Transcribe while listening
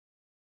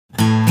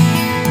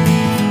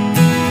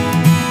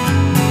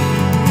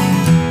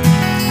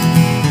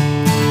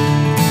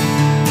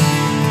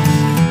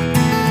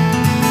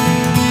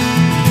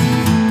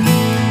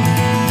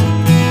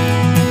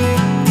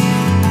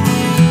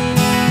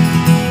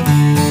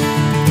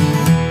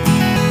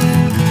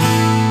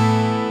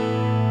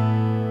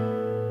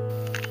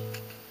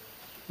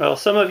Well,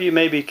 some of you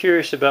may be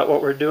curious about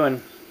what we're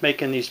doing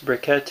making these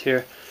briquettes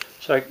here,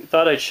 so I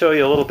thought I'd show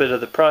you a little bit of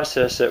the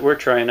process that we're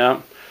trying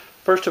out.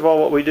 First of all,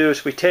 what we do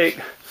is we take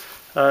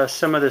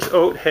some of this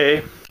oat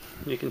hay.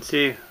 You can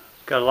see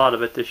got a lot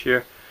of it this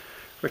year.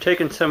 We're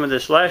taking some of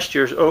this last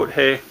year's oat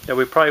hay that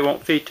we probably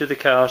won't feed to the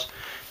cows,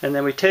 and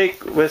then we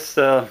take with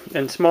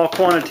in small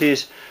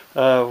quantities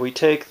we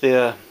take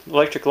the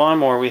electric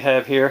lawnmower we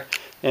have here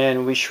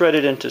and we shred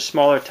it into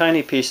smaller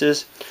tiny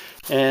pieces,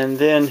 and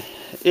then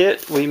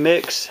we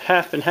mix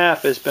half and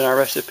half has been our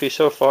recipe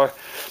so far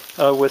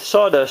with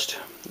sawdust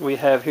we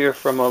have here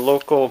from a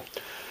local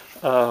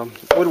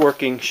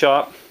woodworking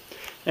shop,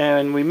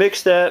 and we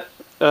mix that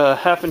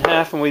half and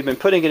half, and we've been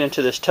putting it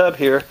into this tub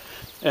here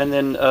and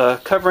then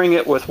covering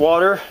it with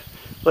water,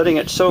 letting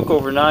it soak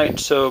overnight,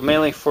 so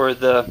mainly for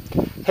the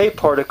hay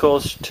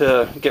particles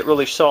to get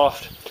really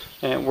soft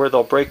and where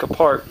they'll break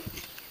apart.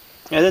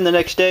 And then the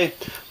next day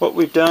what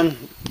we've done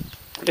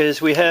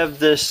is we have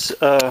this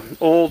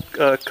old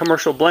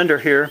commercial blender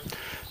here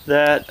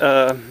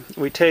that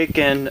we take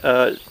and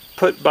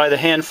put by the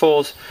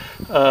handfuls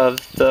of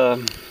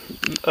the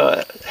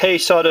hay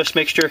sawdust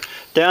mixture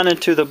down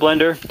into the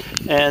blender,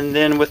 and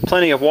then with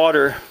plenty of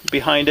water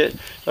behind it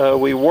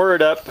we whir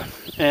it up,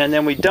 and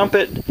then we dump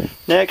it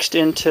next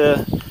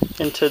into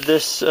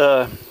this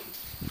the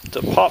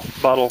pop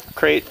bottle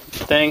crate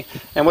thing,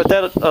 and what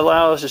that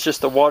allows is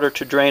just the water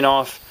to drain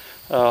off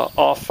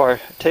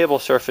our table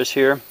surface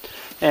here.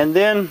 And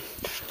then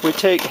we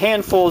take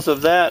handfuls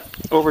of that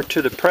over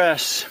to the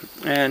press,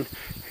 and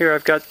here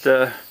I've got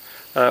the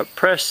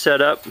press set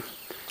up,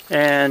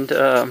 and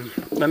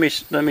let me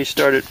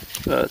start it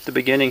at the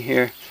beginning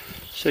here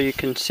so you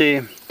can see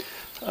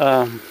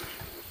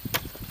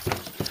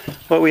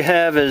what we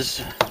have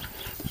is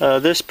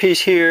this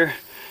piece here.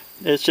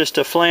 It's just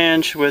a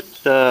flange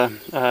with a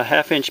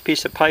half-inch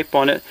piece of pipe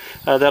on it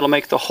that'll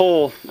make the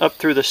hole up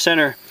through the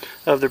center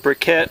of the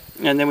briquette,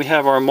 and then we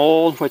have our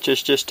mold, which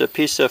is just a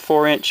piece of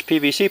 4-inch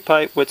PVC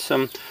pipe with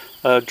some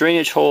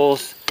drainage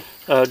holes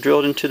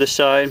drilled into the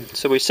side.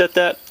 So we set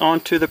that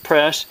onto the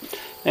press,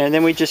 and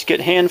then we just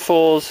get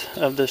handfuls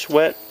of this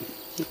wet,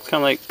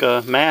 kind of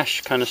like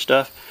mash kind of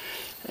stuff,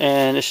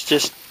 and it's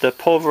just the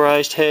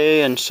pulverized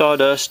hay and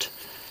sawdust,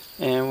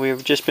 and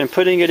we've just been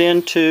putting it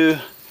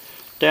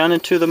down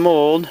into the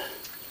mold,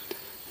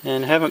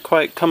 and haven't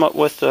quite come up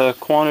with a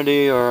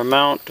quantity or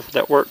amount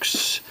that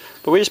works,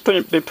 but we just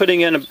been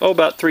putting in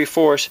about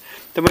 3/4.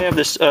 Then we have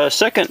this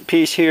second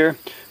piece here,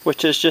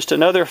 which is just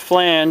another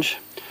flange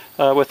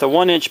with a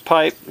 1-inch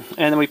pipe,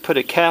 and then we put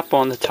a cap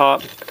on the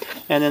top,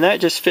 and then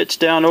that just fits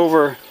down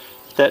over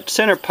that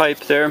center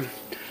pipe there.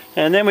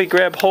 And then we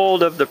grab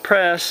hold of the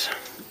press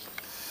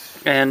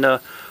and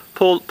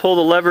pull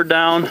the lever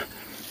down,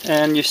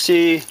 and you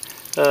see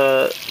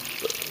the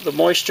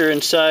moisture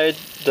inside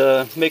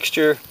the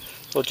mixture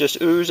will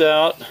just ooze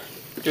out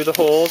through the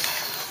holes.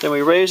 Then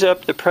we raise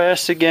up the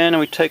press again, and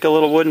we take a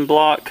little wooden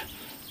block,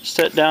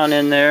 set down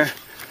in there,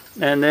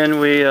 and then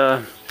we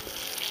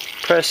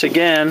press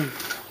again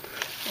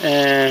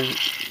and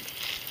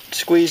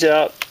squeeze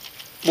out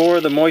more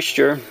of the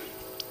moisture,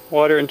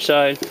 water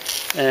inside,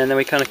 and then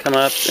we kind of come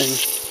up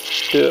and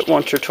do it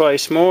once or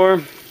twice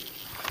more.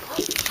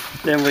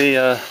 Then we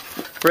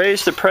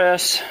raise the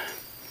press,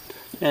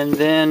 and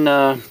then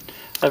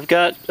I've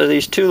got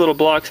these two little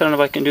blocks. I don't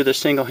know if I can do this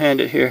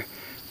single-handed here.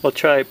 We'll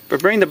try.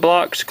 But bring the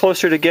blocks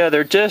closer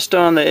together, just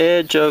on the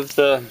edge of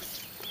the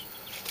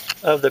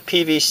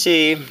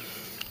PVC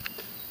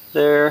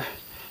there,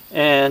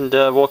 and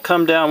we'll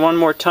come down one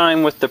more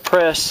time with the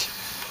press,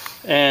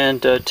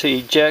 and to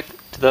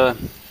eject the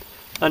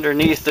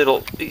underneath,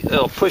 it'll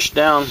push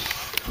down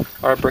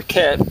our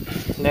briquette.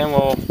 And then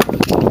we'll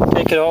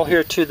take it all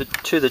here to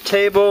the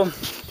table,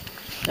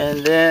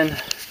 and then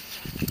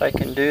if I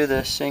can do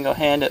this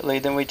single-handedly,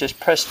 then we just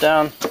press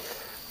down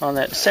on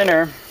that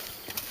center.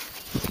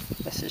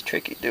 This is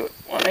tricky, do it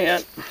one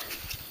hand.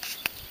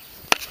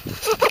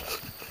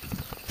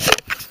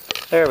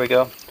 There we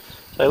go.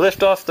 So I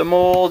lift off the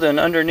mold, and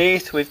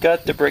underneath we've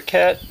got the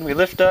briquette. We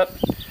lift up,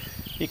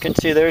 you can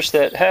see there's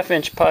that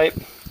 1/2-inch pipe,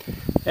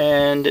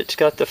 and it's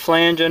got the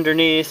flange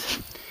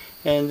underneath.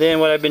 And then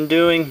what I've been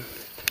doing,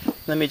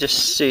 let me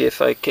just see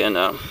if I can,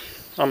 I'm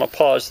going to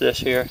pause this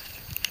here.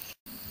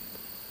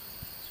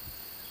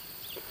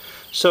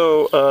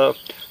 So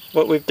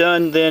what we've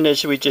done then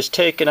is we just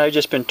take, and I've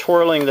just been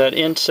twirling that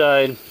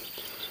inside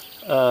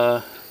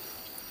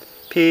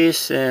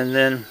piece, and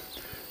then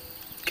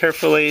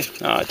carefully,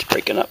 it's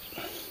breaking up.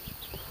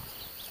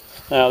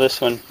 Now this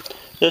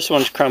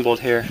one's crumbled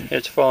here,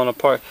 it's falling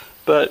apart.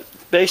 But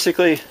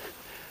basically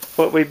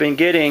what we've been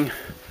getting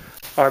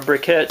are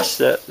briquettes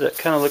that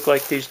kind of look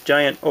like these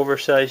giant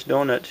oversized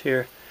donuts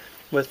here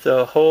with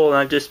the hole, and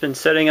I've just been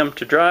setting them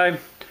to dry.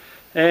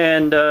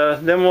 And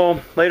then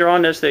we'll, later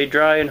on as they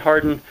dry and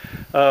harden,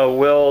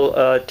 we'll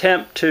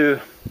attempt to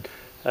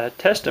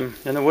test them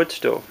in the wood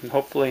stove and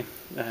hopefully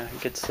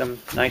get some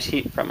nice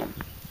heat from them.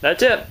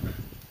 That's it.